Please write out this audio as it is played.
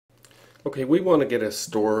Okay, we want to get a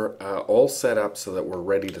store all set up so that we're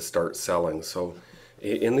ready to start selling. So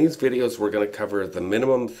in these videos, we're going to cover the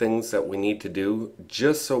minimum things that we need to do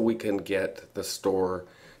just so we can get the store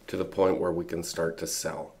to the point where we can start to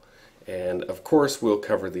sell. And of course, we'll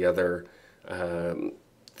cover the other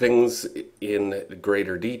things in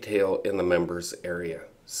greater detail in the members area.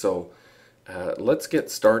 So let's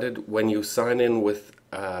get started. When you sign in with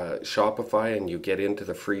Shopify and you get into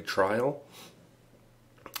the free trial,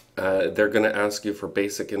 they're going to ask you for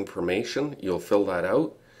basic information. You'll fill that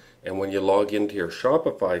out. And when you log into your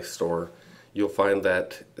Shopify store, you'll find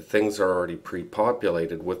that things are already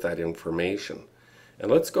pre-populated with that information.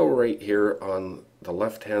 And let's go right here on the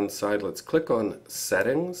left-hand side. Let's click on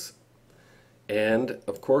Settings. And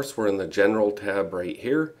of course, we're in the General tab right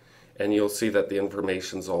here. And you'll see that the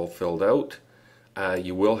information's all filled out.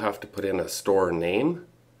 You will have to put in a store name.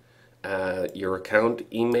 Your account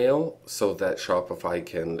email so that Shopify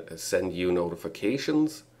can send you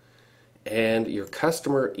notifications, and your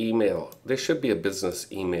customer email. This should be a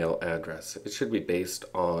business email address. It should be based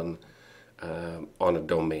on a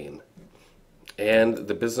domain. And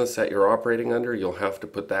the business that you're operating under, you'll have to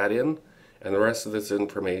put that in, and the rest of this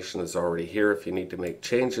information is already here. If you need to make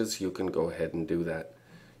changes, you can go ahead and do that.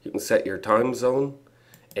 You can set your time zone,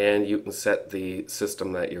 and you can set the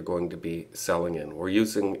system that you're going to be selling in. We're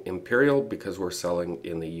using Imperial because we're selling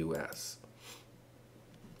in the US.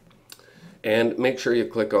 And make sure you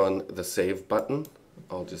click on the Save button.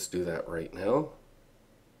 I'll just do that right now.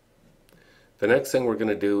 The next thing we're going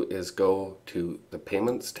to do is go to the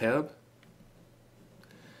Payments tab.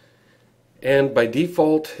 And by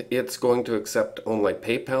default, it's going to accept only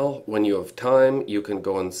PayPal. When you have time, you can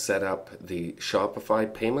go and set up the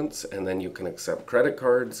Shopify payments, and then you can accept credit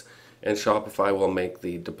cards, and Shopify will make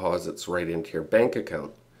the deposits right into your bank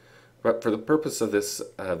account. But for the purpose of this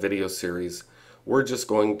video series, we're just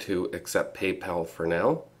going to accept PayPal for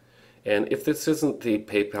now. And if this isn't the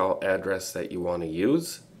PayPal address that you want to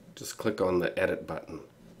use, just click on the Edit button.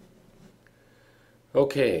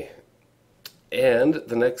 Okay. And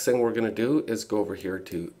the next thing we're going to do is go over here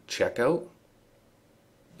to Checkout.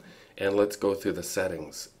 And let's go through the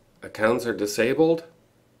settings. Accounts are disabled.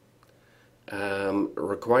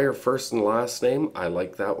 Require first and last name. I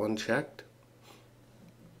like that one checked.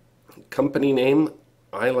 Company name.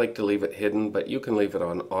 I like to leave it hidden, but you can leave it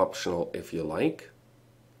on optional if you like.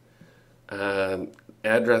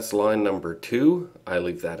 Address line number 2. I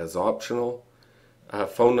leave that as optional.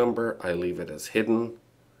 Phone number. I leave it as hidden.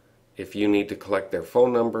 If you need to collect their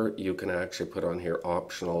phone number, you can actually put on here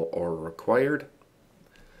optional or required.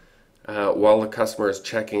 While the customer is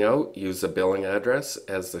checking out, use the billing address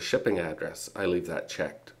as the shipping address. I leave that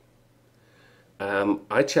checked.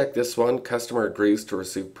 I check this one. Customer agrees to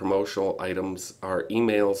receive promotional items or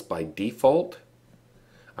emails by default.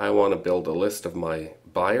 I want to build a list of my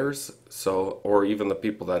buyers, or even the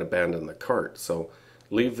people that abandon the cart. So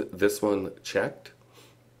leave this one checked.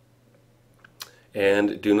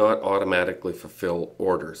 And do not automatically fulfill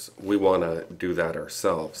orders. We want to do that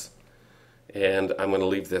ourselves. And I'm going to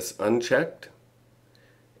leave this unchecked.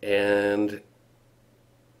 And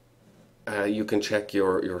you can check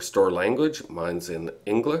your store language. Mine's in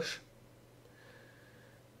English.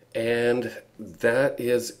 And that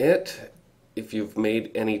is it. If you've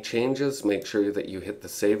made any changes, make sure that you hit the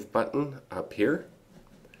Save button up here.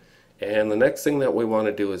 And the next thing that we want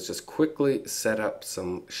to do is just quickly set up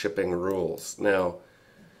some shipping rules. Now,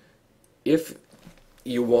 if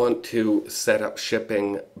you want to set up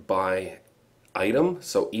shipping by item,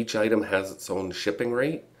 so each item has its own shipping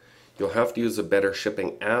rate, you'll have to use a Better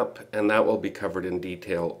Shipping app, and that will be covered in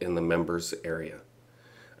detail in the members area.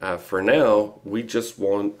 For now, we just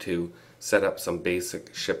want to set up some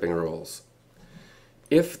basic shipping rules.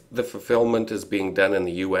 If the fulfillment is being done in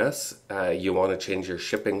the US, you want to change your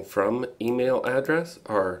shipping from email address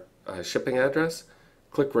or shipping address,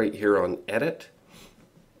 click right here on Edit.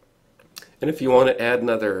 And if you want to add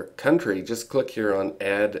another country, just click here on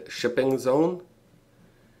Add Shipping Zone.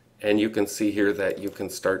 And you can see here that you can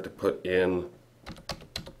start to put in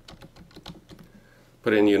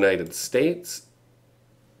United States.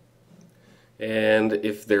 And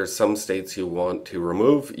if there's some states you want to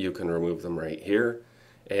remove, you can remove them right here.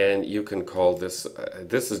 And you can call this,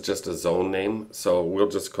 this is just a zone name, so we'll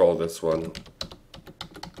just call this one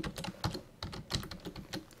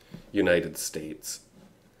United States.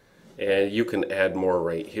 And you can add more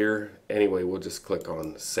right here. Anyway, we'll just click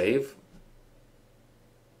on Save.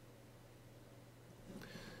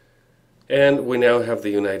 And we now have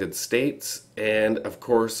the United States, and of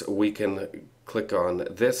course we can click on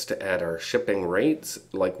this to add our shipping rates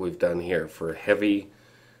like we've done here for heavy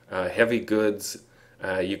goods.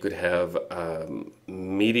 You could have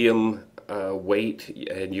medium weight,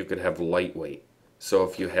 and you could have lightweight. So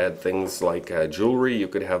if you had things like jewelry, you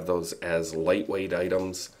could have those as lightweight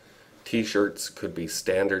items. T-shirts could be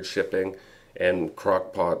standard shipping, and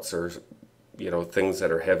crock pots or things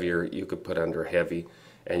that are heavier you could put under heavy,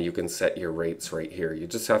 and you can set your rates right here. You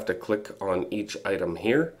just have to click on each item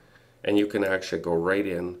here, and you can actually go right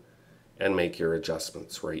in and make your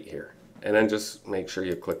adjustments right here. And then just make sure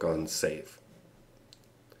you click on save.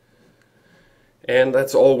 And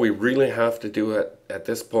that's all we really have to do at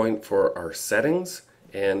this point for our settings,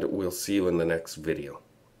 and we'll see you in the next video.